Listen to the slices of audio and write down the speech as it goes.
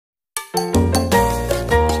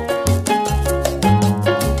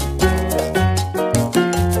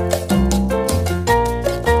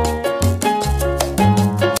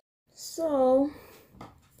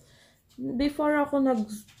before ako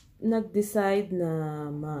nag-decide na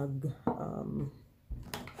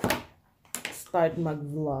start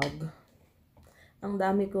mag-vlog, ang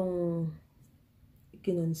dami kong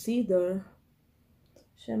kinonsider.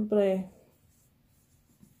 Siyempre,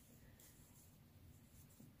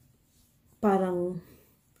 parang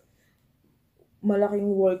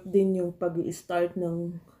malaking work din yung pag-i-start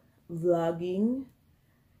ng vlogging.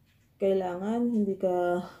 Kailangan hindi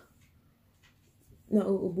ka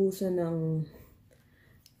nauubusan ng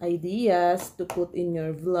ideas to put in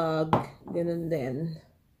your vlog. Ganun din.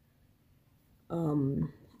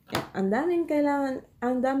 Ang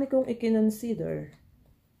dami kong i-consider.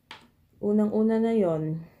 Unang-una na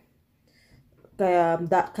yon.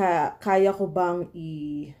 Kaya ko bang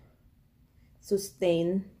i-sustain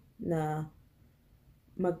na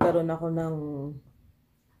magkaroon ako ng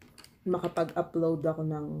makapag-upload ako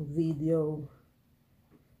ng video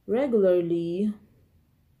regularly.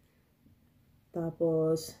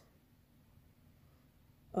 Tapos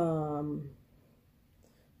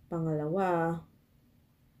pangalawa,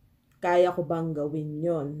 kaya ko bang gawin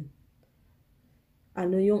yon?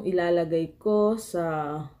 Ano yung ilalagay ko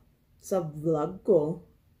sa vlog ko?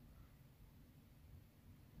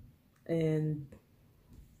 And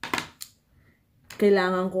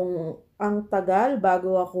kailangan kong ang tagal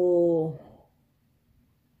bago ako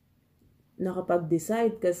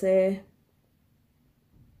nakapag-decide kasi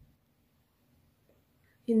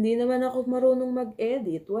hindi naman ako marunong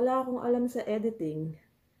mag-edit. Wala akong alam sa editing.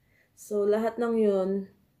 So, lahat ng yun,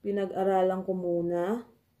 pinag-aralan ko muna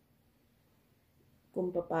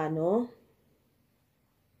kung paano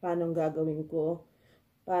gagawin ko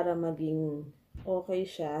para maging okay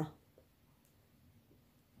siya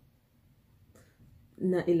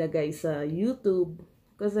na ilagay sa YouTube.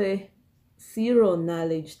 Kasi, zero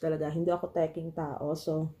knowledge talaga. Hindi ako teching tao.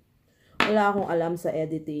 So, wala akong alam sa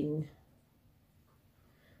editing.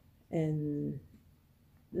 And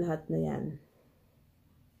lahat na yan.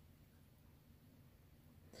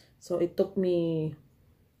 So, it took me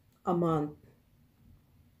a month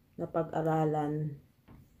na pag-aralan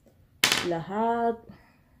lahat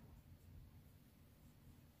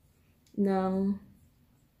ng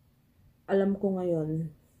alam ko ngayon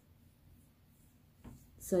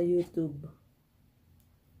sa YouTube.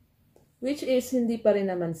 Which is, hindi pa rin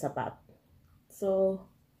naman sapat. So,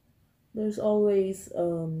 there's always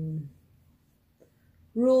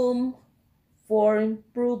room for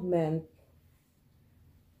improvement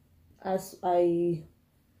as I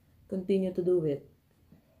continue to do it.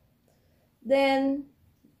 Then,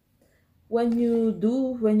 when you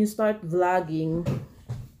start vlogging,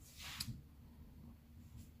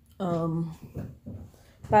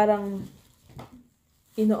 parang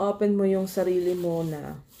ino-open mo yung sarili mo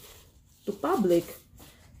na to public,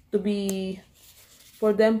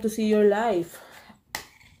 for them to see your life.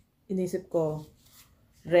 Inisip ko,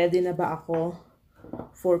 ready na ba ako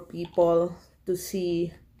for people to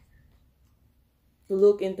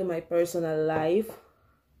look into my personal life?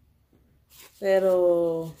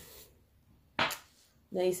 Pero,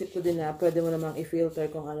 naisip ko din na pwede mo namang i-filter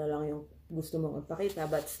kung ano lang yung gusto mong ipakita,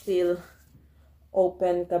 but still,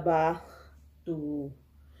 open ka ba to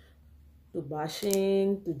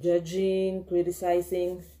bashing, to judging,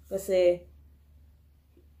 criticizing? Kasi,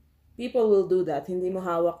 people will do that. Hindi mo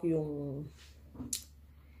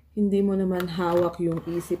naman hawak yung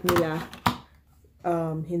isip nila.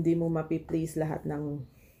 Hindi mo mapi-please lahat ng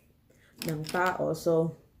tao.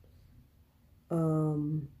 So,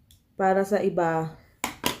 para sa iba,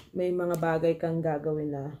 may mga bagay kang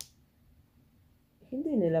gagawin na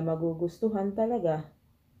hindi nila magugustuhan talaga.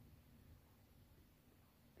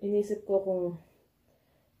 Inisip ko kung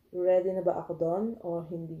ready na ba ako doon o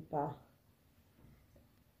hindi pa.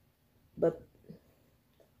 But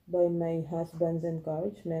by my husband's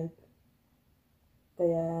encouragement,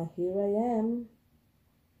 kaya here I am.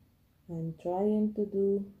 I'm trying to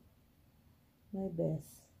do my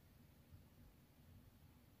best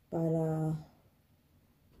para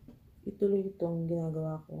ituloy itong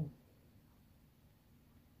ginagawa ko.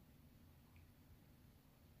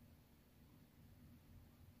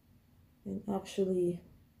 And actually,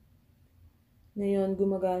 ngayon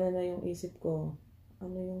gumagana na yung isip ko.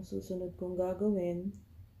 Ano yung susunod kong gagawin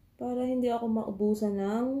para hindi ako maubusan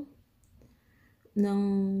ng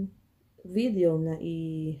video na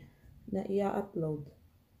i-upload.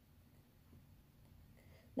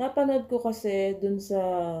 Napanood ko kasi dun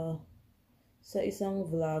sa isang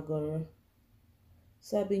vlogger.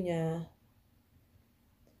 Sabi niya,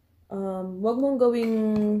 wag mong gawing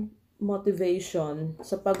motivation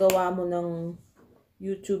sa paggawa mo ng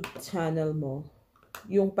YouTube channel mo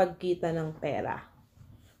yung pagkita ng pera.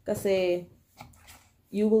 Kasi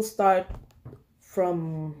you will start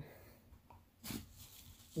from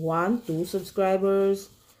 1, 2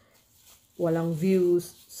 subscribers, walang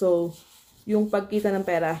views. So, yung pagkita ng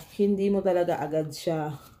pera, hindi mo talaga agad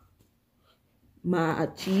siya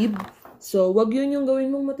ma-achieve. So, wag yun yung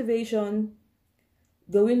gawin mong motivation.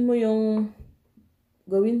 Gawin mo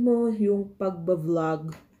yung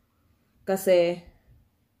pagba-vlog kasi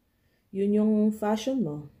yun yung fashion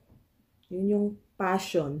mo. Yun yung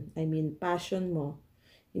passion mo.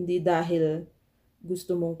 Hindi dahil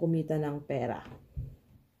gusto mong kumita ng pera.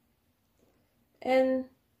 And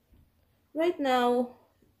right now,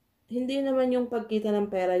 hindi naman yung pagkita ng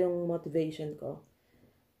pera yung motivation ko.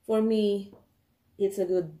 For me, it's a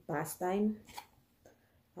good pastime.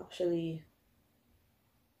 Actually,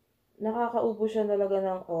 nakakaupo siya talaga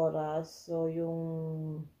ng oras. So, yung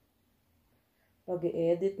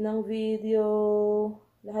pag-edit ng video,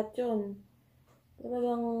 lahat yun.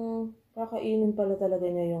 Talagang kakainin pala talaga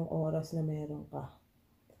niya yung oras na meron ka.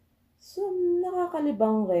 So,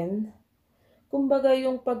 nakakalibang rin. Kumbaga,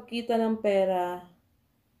 yung pagkita ng pera,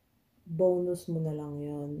 bonus mo na lang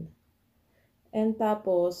yun. And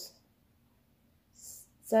tapos,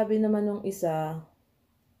 sabi naman nung isa,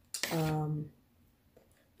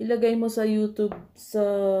 ilagay mo sa YouTube, sa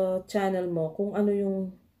channel mo, kung ano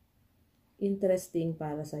yung interesting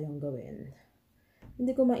para sa yung gawin.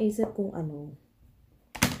 Hindi ko maisip kung ano.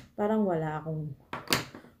 Parang wala akong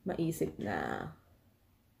maisip na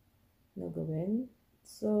gawin.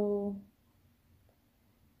 So,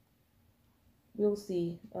 we'll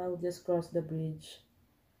see. I'll just cross the bridge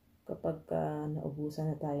kapag naubusan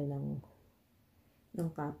na tayo ng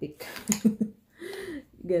topic.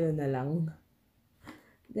 Ganun na lang.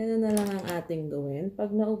 Ganun na lang ang ating gawin.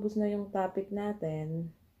 Pag naubos na yung topic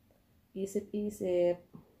natin, isip-isip.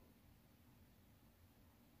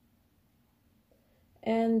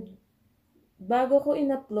 And bago ko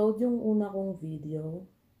in-upload yung una kong video,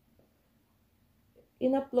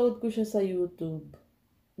 in-upload ko siya sa YouTube.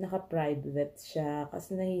 Naka-private siya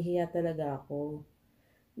kasi nahihiya talaga ako.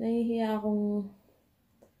 Nahihiya akong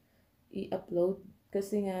i-upload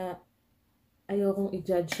kasi nga ayokong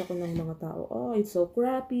i-judge ako ng mga tao. Oh, it's so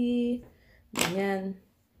crappy. Ganyan.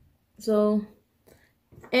 So,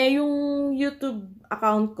 yung YouTube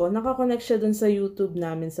account ko, nakakonect siya dun sa YouTube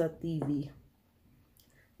namin sa TV.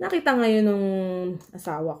 Nakita ngayon ng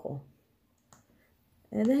asawa ko.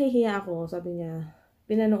 Nahihiya ako. Sabi niya,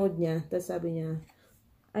 pinanood niya. Tapos sabi niya,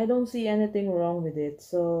 I don't see anything wrong with it.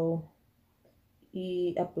 So,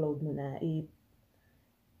 i-upload mo na.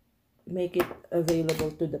 Make it available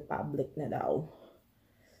to the public na daw.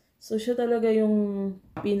 So, siya talaga yung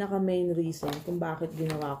pinaka-main reason kung bakit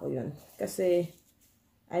ginawa ko yun. Kasi,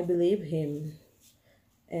 I believe him.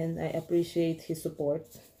 And I appreciate his support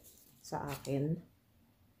sa akin.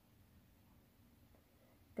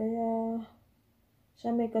 Kaya,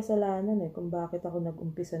 siya may kasalanan kung bakit ako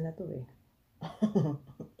nag-umpisa na to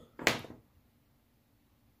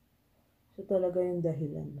Siya talaga yung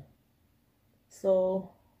dahilan. So,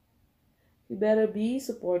 you better be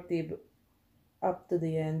supportive up to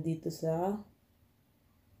the end dito sa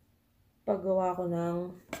paggawa ko ng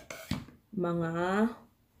mga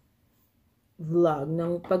vlog,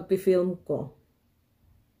 ng pagpifilm ko.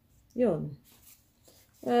 Yun.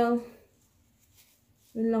 Well,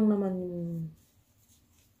 yun lang naman yung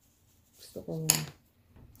gusto kong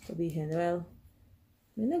sabihin. Well,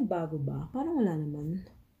 may nagbago ba? Parang wala naman.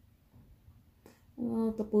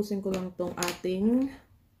 Tapusin ko lang tong ating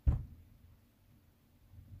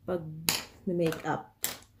pag-makeup.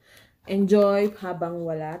 Enjoy habang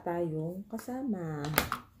wala tayong kasama.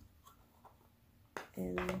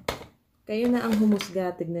 And kayo na ang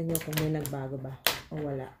humusga. Tignan nyo kung may nagbago ba o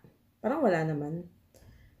wala. Parang wala naman.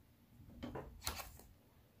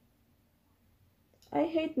 I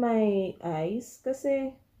hate my eyes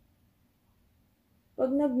kasi pag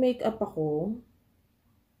nag-makeup ako,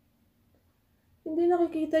 hindi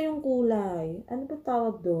nakikita yung kulay. Ano ba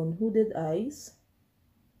tawag doon? Hooded eyes?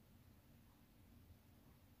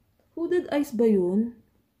 Hooded eyes ba yun?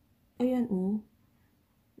 Ayan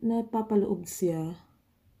napapaloob siya.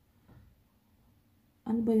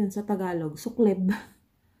 Ano ba yun sa Tagalog? Sukleb.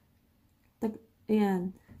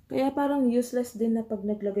 Ayan. Kaya parang useless din na pag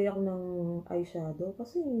naglagay ako ng eyeshadow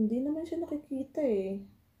kasi hindi naman siya nakikita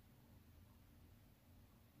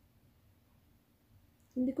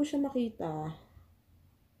Hindi ko siya makita.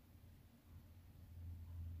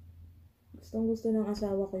 Gustong gusto ng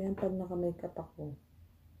asawa ko yan pag naka-makeup ako.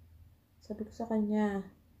 Sabi ko sa kanya,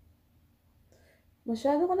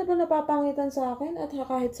 masyado ka na ba napapangitan sa akin at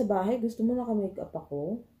kahit sa bahay gusto mo naka-makeup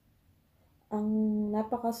ako? Ang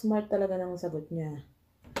napaka-smart talaga ng sagot niya.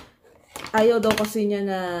 ayaw daw kasi niya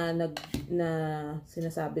na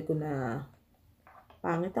sinasabi ko na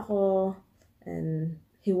pangit ako, and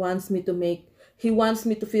he wants me to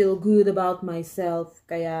feel good about myself.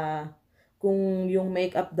 Kaya kung yung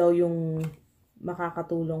makeup daw yung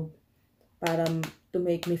makakatulong para to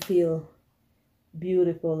make me feel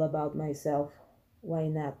beautiful about myself, why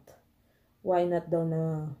not? Why not daw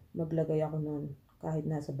na maglagay ako nun kahit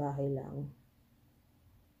nasa bahay lang.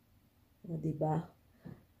 O, diba?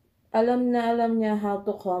 Alam niya how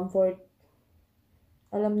to comfort.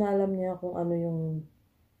 Alam niya kung ano yung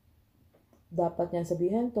dapat niyang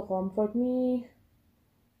sabihin to comfort me,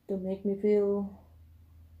 to make me feel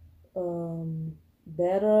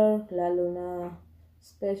better, lalo na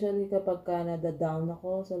especially kapag ka nada-down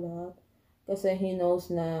ako sa lahat. Kasi he knows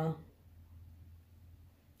na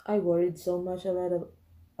I worried so much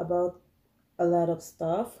about a lot of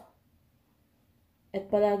stuff. At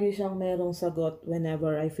palagi siyang merong sagot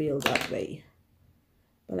whenever I feel that way.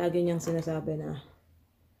 Palagi niyang sinasabi na,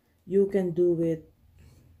 you can do it.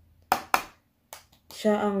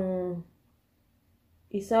 Siya ang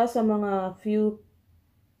isa sa mga few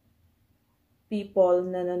people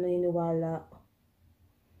na naniniwala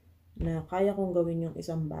na kaya kong gawin yung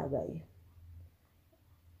isang bagay.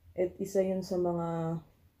 At isa yun sa mga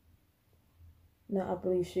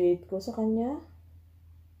na-appreciate ko sa kanya.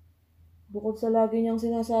 Bukod sa lagi niyang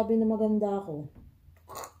sinasabi na maganda ako.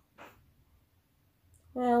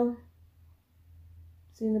 Well,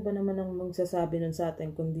 sino ba naman ang magsasabi nun sa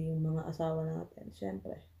atin kundi yung mga asawa natin?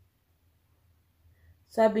 Siyempre.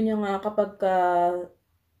 Sabi niya nga kapag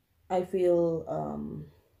I feel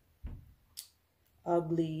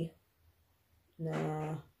ugly, na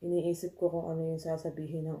iniisip ko kung ano yung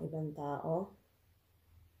sasabihin ng ibang tao,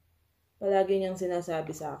 palagi niyang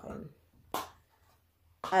sinasabi sa akin,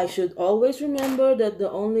 I should always remember that the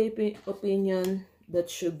only opinion that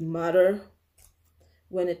should matter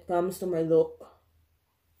when it comes to my look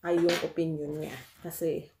ay yung opinion niya.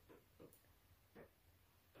 Kasi,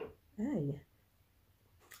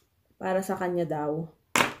 para sa kanya daw,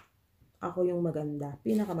 ako yung maganda,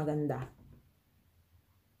 pinakamaganda.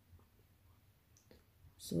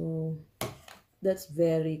 So, that's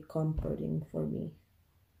very comforting for me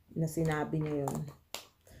na sinabi niya yun.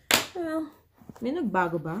 Well, may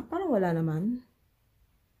nagbago ba? Parang wala naman.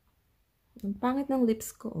 Ang pangit ng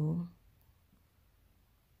lips ko, oh.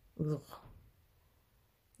 Ugh.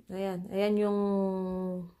 Ayan yung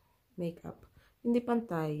makeup. Hindi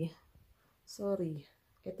pantay. Sorry.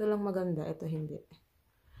 Ito lang maganda, ito hindi.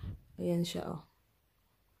 Ayan siya, oh.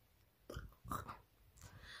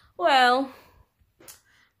 Well,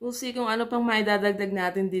 we'll see kung ano pang maidadagdag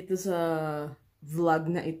natin dito sa vlog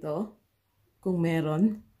na ito. Kung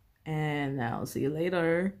meron. And I'll see you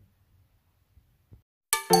later.